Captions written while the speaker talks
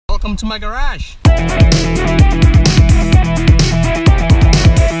welcome to my garage. Alright,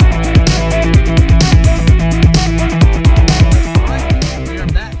 we are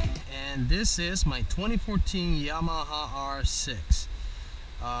back, and this is my 2014 Yamaha R6.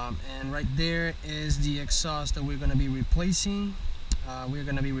 And right there is the exhaust that we're going to be replacing. We're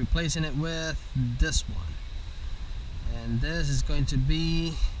going to be replacing it with this one, and this is going to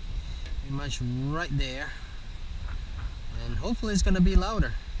be pretty much right there, and hopefully it's going to be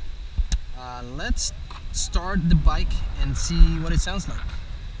louder. Let's start the bike and see what it sounds like.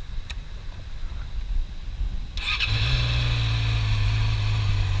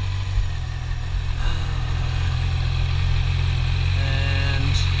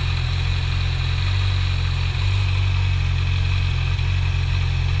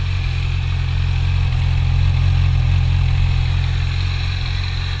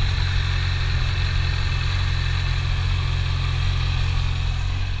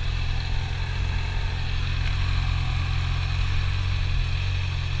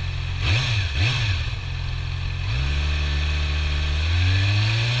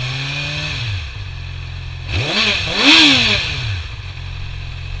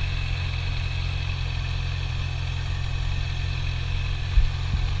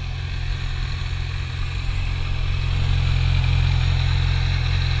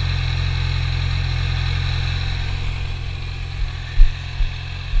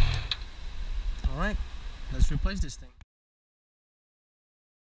 Alright, let's replace this thing.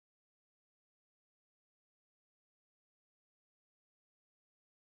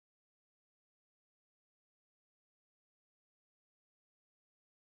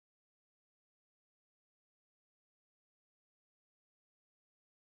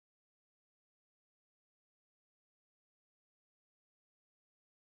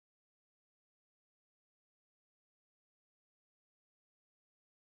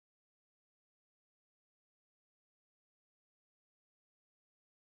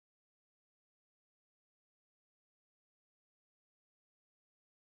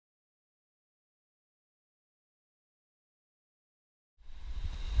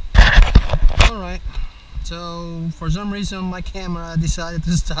 Alright, so for some reason my camera decided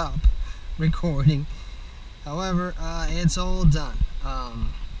to stop recording. However, it's all done.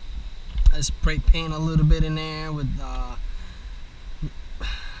 I sprayed paint a little bit in there with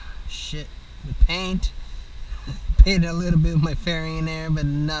with paint. Painted a little bit of my fairing in there, but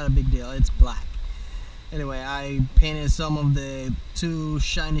not a big deal, it's black. Anyway, I painted some of the too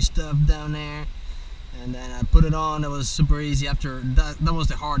shiny stuff down there, and then I put it on. It was super easy. After that was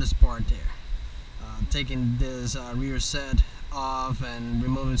the hardest part there. Taking this rear set off and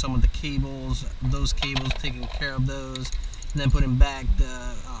removing some of the cables, taking care of those, and then putting back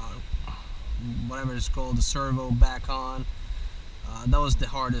the whatever it's called, the servo back on. That was the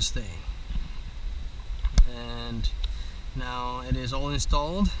hardest thing. And now it is all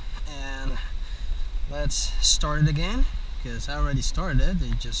installed, and let's start it again, because I already started it,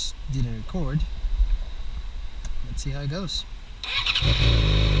 it just didn't record. Let's see how it goes.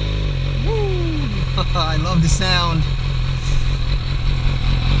 Woo! I love the sound.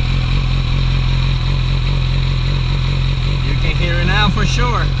 You can hear it now for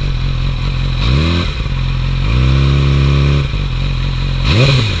sure.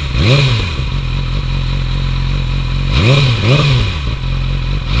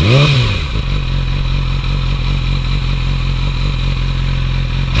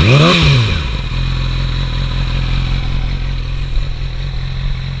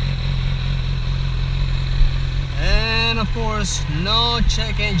 Of course, no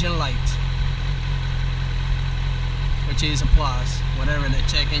check engine light, which is a plus. Whatever the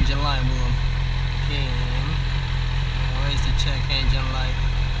check engine light will came. Where's the check engine light?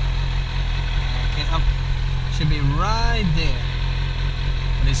 Okay, up should be right there,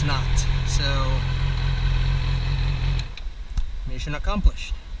 but it's not. So mission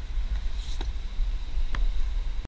accomplished.